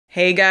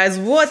Hey guys,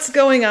 what's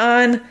going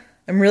on?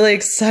 I'm really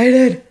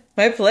excited.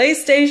 My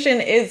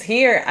PlayStation is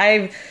here.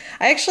 I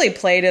actually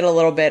played it a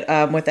little bit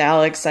with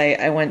Alex.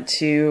 I went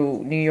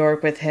to New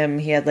York with him.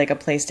 He had like a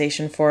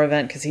PlayStation 4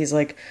 event because he's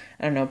like,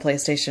 I don't know,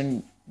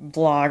 PlayStation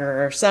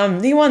blogger or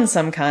some. He won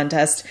some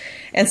contest.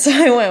 And so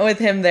I went with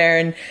him there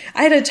and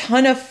I had a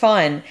ton of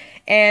fun.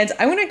 And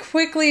I want to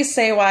quickly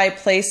say why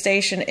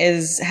PlayStation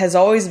has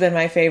always been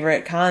my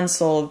favorite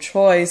console of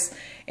choice.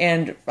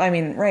 And I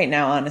mean, right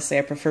now, honestly,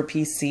 I prefer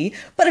PC.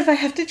 But if I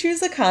have to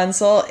choose a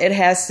console, it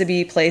has to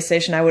be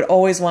PlayStation. I would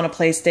always want a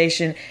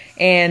PlayStation.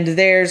 And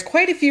there's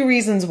quite a few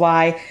reasons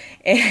why.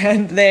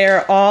 And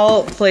they're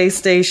all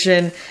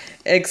PlayStation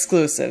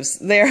exclusives.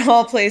 They're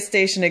all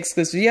PlayStation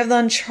exclusives. You have the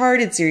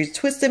Uncharted series,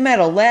 Twisted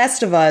Metal,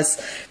 Last of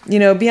Us, you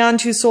know, Beyond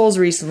Two Souls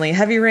recently,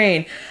 Heavy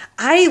Rain.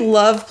 I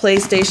love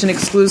PlayStation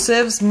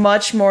exclusives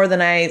much more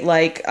than I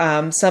like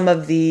some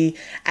of the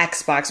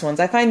Xbox ones.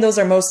 I find those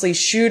are mostly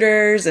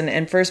shooters and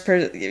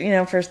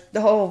the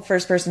whole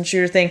first-person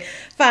shooter thing.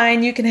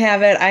 Fine, you can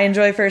have it. I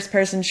enjoy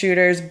first-person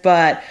shooters,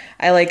 but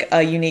I like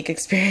a unique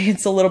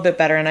experience a little bit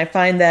better, and I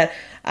find that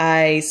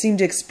I seem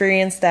to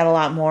experience that a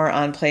lot more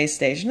on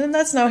PlayStation, and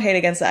that's no hate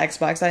against the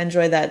Xbox. I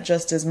enjoy that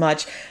just as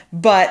much,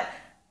 but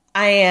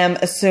I am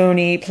a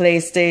Sony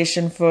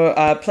PlayStation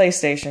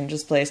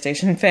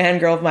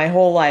fangirl my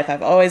whole life.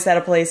 I've always had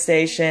a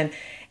PlayStation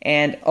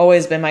and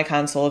always been my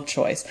console of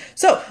choice.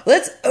 So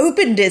let's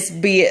open this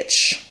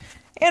bitch.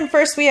 And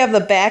first we have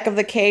the back of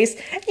the case.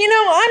 You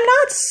know, I'm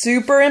not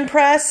super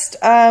impressed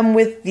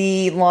with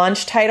the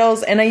launch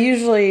titles, and I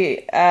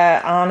usually,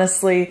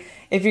 honestly,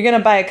 if you're gonna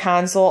buy a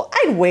console,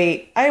 I'd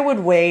wait. I would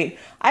wait.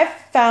 I've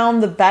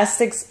found the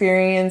best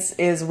experience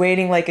is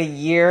waiting like a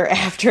year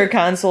after a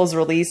console is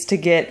released to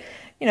get,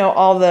 you know,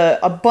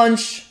 a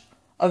bunch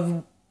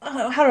of,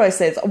 how do I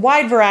say this? A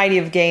wide variety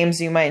of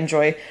games you might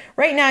enjoy.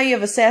 Right now you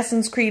have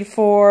Assassin's Creed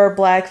 4,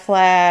 Black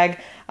Flag,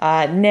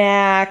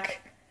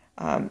 Knack.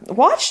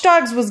 Watch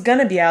Dogs was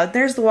gonna be out.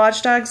 There's the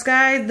Watch Dogs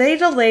guy. They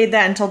delayed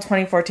that until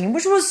 2014,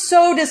 which was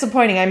so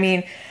disappointing. I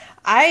mean,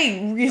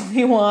 I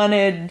really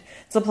wanted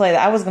to play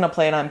that. I was going to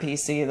play it on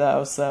PC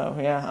though, so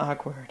yeah,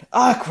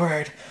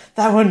 awkward.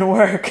 That wouldn't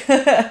work.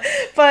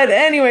 But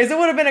anyways, it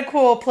would have been a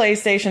cool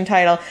PlayStation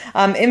title.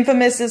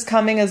 Infamous is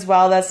coming as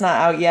well. That's not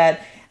out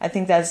yet. I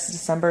think that's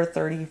December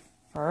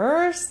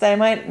 31st. They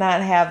might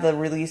not have the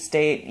release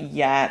date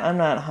yet. I'm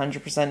not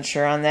 100%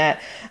 sure on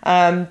that.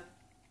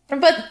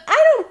 But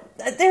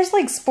there's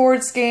like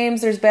sports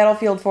games, there's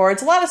Battlefield 4.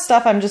 It's a lot of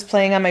stuff I'm just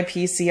playing on my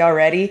PC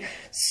already.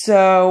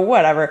 So,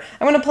 whatever.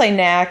 I'm gonna play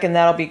Knack and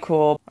that'll be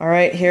cool.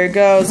 Alright, here it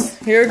goes.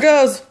 Here it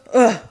goes.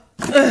 Ugh.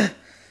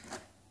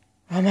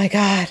 Oh my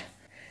god.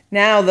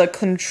 Now the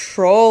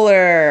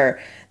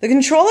controller. The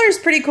controller is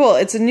pretty cool.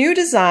 It's a new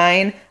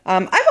design.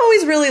 I've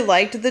always really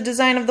liked the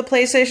design of the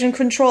PlayStation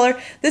controller.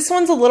 This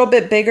one's a little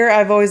bit bigger.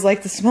 I've always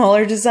liked the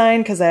smaller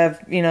design because I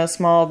have, you know,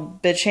 small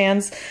bitch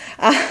hands.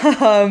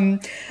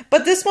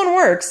 But this one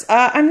works.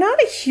 I'm not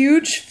a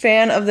huge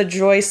fan of the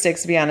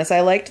joysticks, to be honest.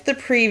 I liked the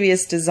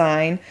previous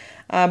design.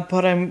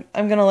 But I'm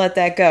gonna let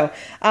that go.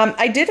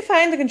 I did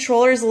find the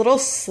controller is a little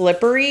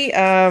slippery.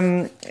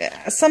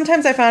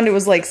 Sometimes I found it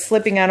was like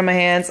slipping out of my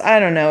hands. I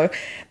don't know,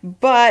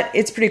 but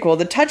it's pretty cool.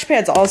 The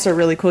touchpad's also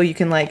really cool. You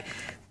can like,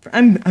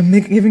 I'm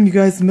giving you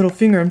guys the middle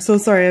finger. I'm so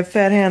sorry. I have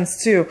fat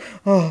hands too.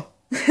 Oh,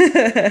 but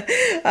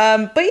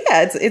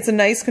yeah, it's a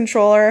nice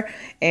controller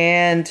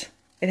and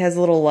it has a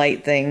little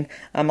light thing.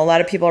 A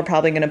lot of people are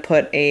probably going to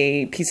put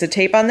a piece of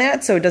tape on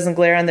that so it doesn't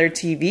glare on their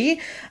TV.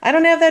 I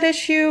don't have that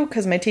issue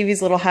because my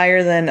TV's a little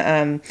higher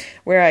than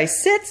where I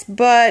sit,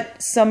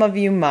 but some of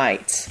you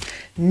might.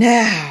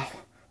 Now,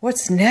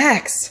 what's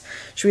next?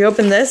 Should we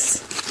open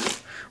this?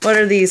 What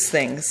are these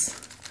things?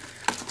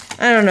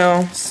 I don't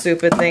know.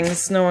 Stupid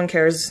things. No one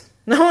cares.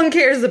 No one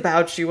cares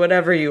about you,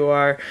 whatever you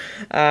are.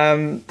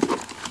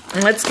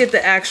 Let's get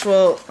the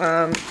actual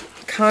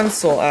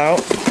console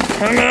out.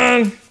 Come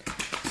on.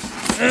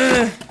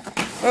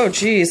 Oh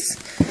jeez.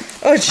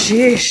 Oh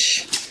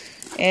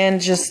jeez.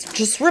 And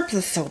just rip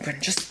this open.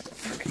 Just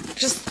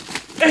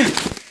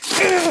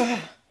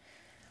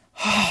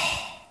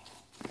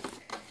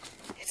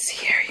it's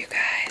here, you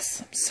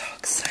guys. I'm so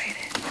excited.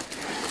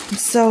 I'm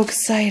so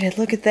excited.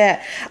 Look at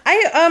that.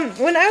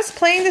 When I was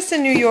playing this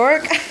in New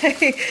York,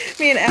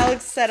 me and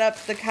Alex set up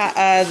the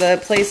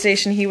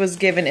PlayStation he was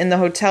given in the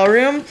hotel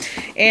room,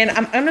 and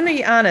I'm gonna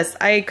be honest,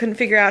 I couldn't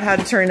figure out how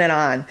to turn it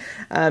on.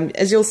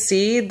 As you'll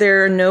see,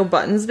 there are no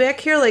buttons back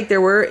here like there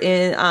were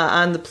in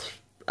on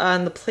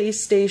the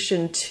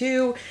PlayStation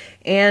 2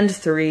 and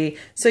 3,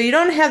 so you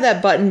don't have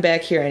that button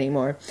back here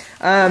anymore.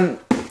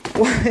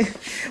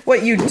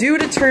 What you do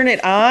to turn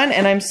it on,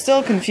 and I'm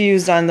still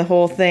confused on the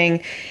whole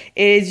thing,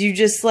 is you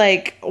just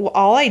like,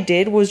 all I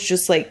did was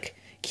just like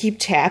keep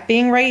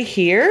tapping right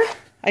here.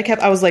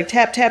 I was like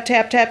tap, tap,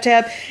 tap, tap,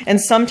 tap, and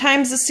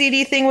sometimes the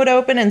CD thing would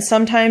open and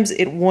sometimes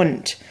it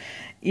wouldn't,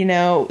 you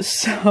know,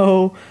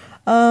 so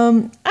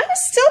I'm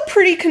still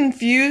pretty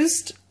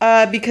confused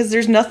because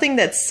there's nothing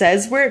that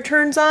says where it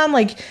turns on.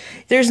 Like,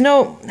 there's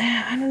no,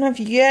 I don't know if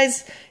you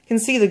guys can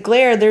see the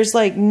glare, there's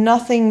like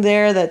nothing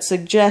there that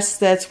suggests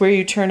that's where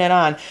you turn it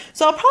on.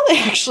 So I'll probably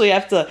actually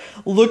have to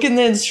look in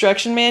the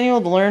instruction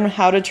manual to learn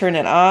how to turn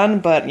it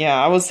on. But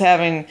yeah, I was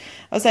having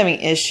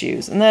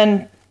issues. And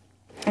then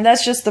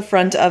that's just the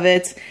front of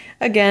it.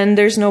 Again,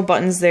 there's no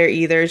buttons there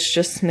either. It's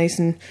just nice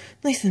and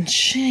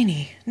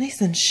shiny,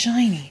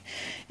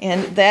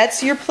 And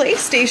that's your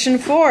PlayStation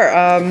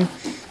 4.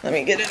 Let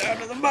me get it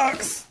out of the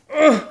box.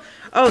 Ugh.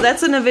 Oh,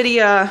 that's a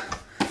NVIDIA.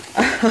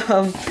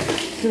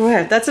 Go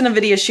ahead. That's a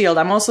NVIDIA Shield.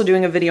 I'm also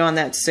doing a video on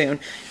that soon.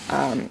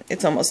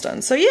 It's almost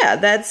done. So yeah,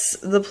 that's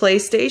the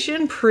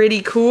PlayStation.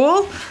 Pretty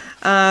cool.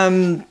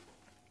 I'm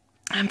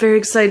very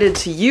excited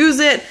to use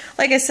it.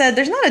 Like I said,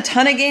 there's not a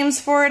ton of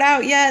games for it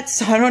out yet,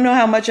 so I don't know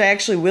how much I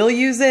actually will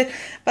use it,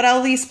 but I'll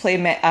at least play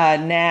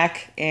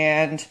Knack,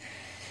 and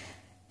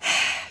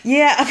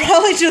yeah, I'll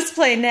probably just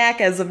play Knack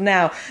as of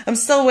now. I'm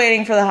still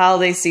waiting for the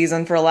holiday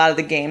season for a lot of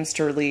the games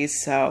to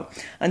release, so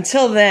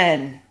until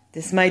then,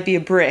 this might be a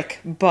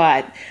brick,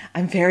 but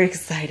I'm very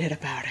excited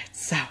about it.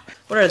 So,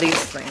 what are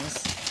these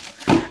things?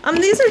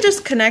 These are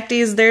just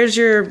connecties. There's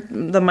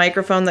the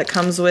microphone that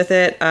comes with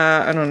it.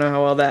 I don't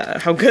know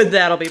how good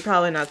that'll be.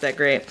 Probably not that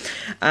great.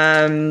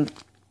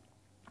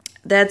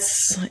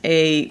 That's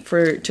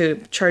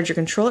to charge your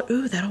controller.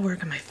 Ooh, that'll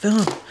work on my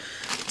phone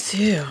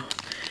too.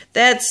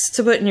 That's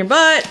to put in your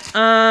butt.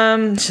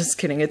 Just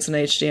kidding, it's an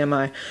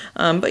HDMI.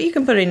 But you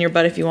can put it in your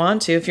butt if you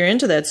want to, if you're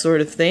into that sort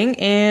of thing.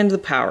 And the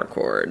power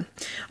cord.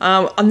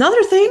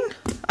 Another thing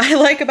I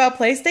like about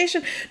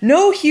PlayStation,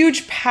 no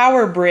huge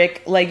power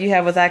brick like you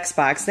have with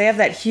Xbox. They have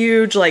that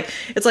huge,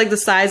 it's like the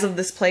size of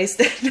this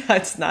PlayStation.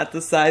 It's not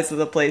the size of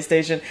the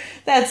PlayStation.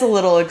 That's a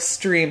little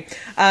extreme.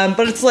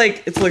 But it's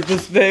like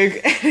this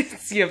big.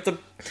 You have to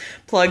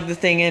plug the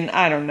thing in.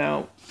 I don't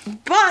know.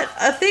 But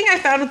a thing I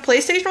found with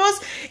PlayStation was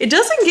it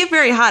doesn't get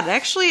very hot.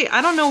 Actually,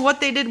 I don't know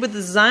what they did with the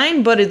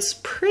design, but it's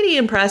pretty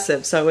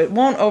impressive. So it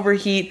won't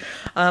overheat.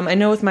 I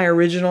know with my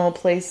original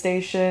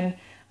PlayStation.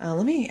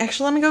 Let me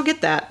go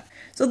get that.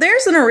 So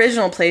there's an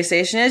original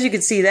PlayStation. As you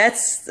can see,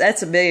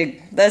 that's a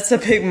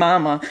big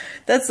mama.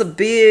 That's a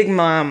big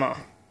mama.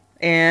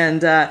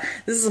 And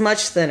this is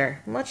much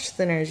thinner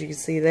as you can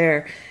see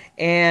there.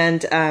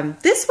 And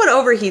this would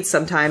overheat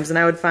sometimes, and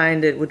I would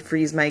find it would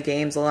freeze my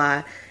games a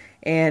lot.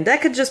 And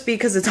that could just be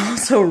because it's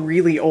also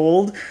really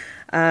old.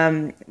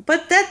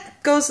 But that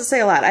goes to say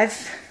a lot. I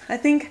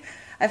think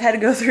I've had to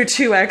go through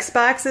 2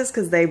 Xboxes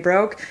because they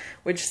broke,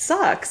 which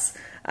sucks.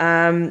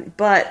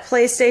 But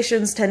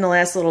PlayStations tend to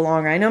last a little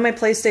longer. I know my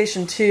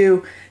PlayStation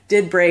 2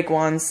 did break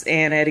once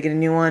and I had to get a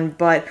new one,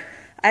 but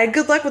I had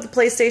good luck with the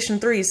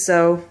PlayStation 3,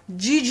 so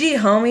GG,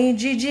 homie,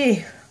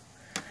 GG.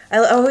 I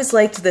always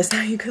liked this.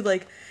 Now you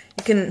can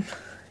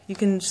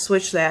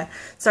switch that.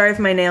 Sorry if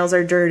my nails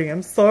are dirty.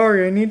 I'm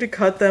sorry. I need to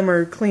cut them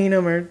or clean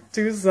them or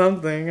do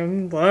something.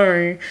 I'm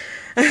sorry.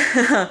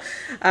 I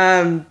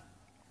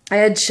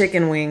had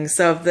chicken wings,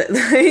 so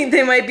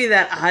they might be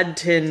that odd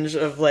tinge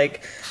of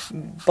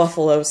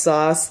buffalo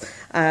sauce.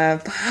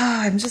 But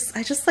I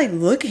just like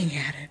looking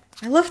at it.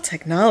 I love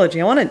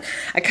technology. I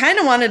kind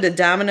of wanted to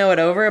domino it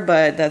over,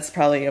 but that's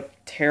probably a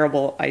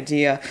terrible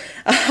idea.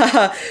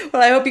 But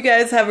I hope you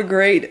guys have a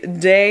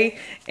great day,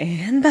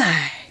 and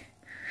bye.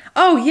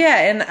 Oh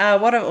yeah, and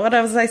what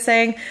was I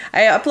saying?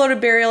 I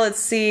uploaded Burial at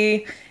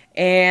Sea,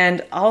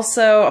 and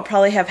also I'll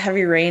probably have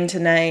Heavy Rain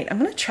tonight. I'm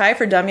gonna try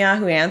for Dumb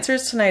Yahoo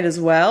Answers tonight as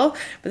well,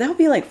 but that'll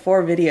be like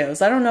 4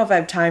 videos. I don't know if I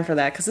have time for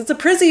that because it's a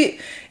pretty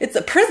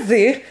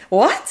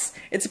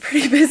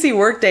busy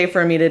work day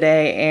for me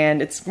today,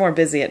 and it's more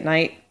busy at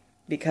night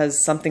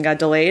because something got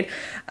delayed.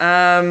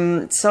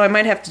 So I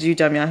might have to do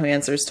Dumb Yahoo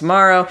Answers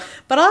tomorrow,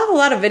 but I'll have a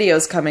lot of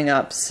videos coming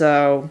up,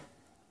 so.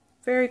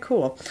 Very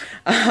cool.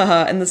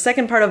 And the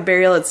second part of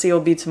Burial at Sea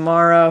will be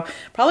tomorrow.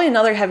 Probably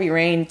another Heavy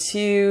Rain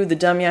too, the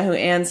Dumb Yahoo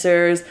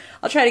Answers.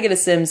 I'll try to get a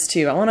Sims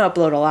 2. I want to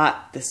upload a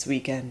lot this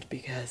weekend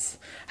because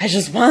I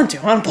just want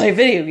to. I want to play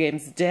video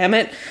games, damn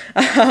it.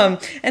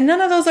 And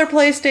none of those are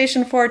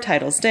PlayStation 4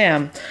 titles,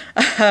 damn.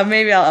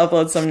 Maybe I'll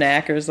upload some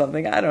Knack or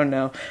something. I don't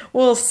know.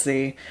 We'll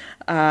see.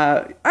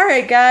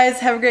 Alright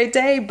guys, have a great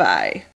day. Bye.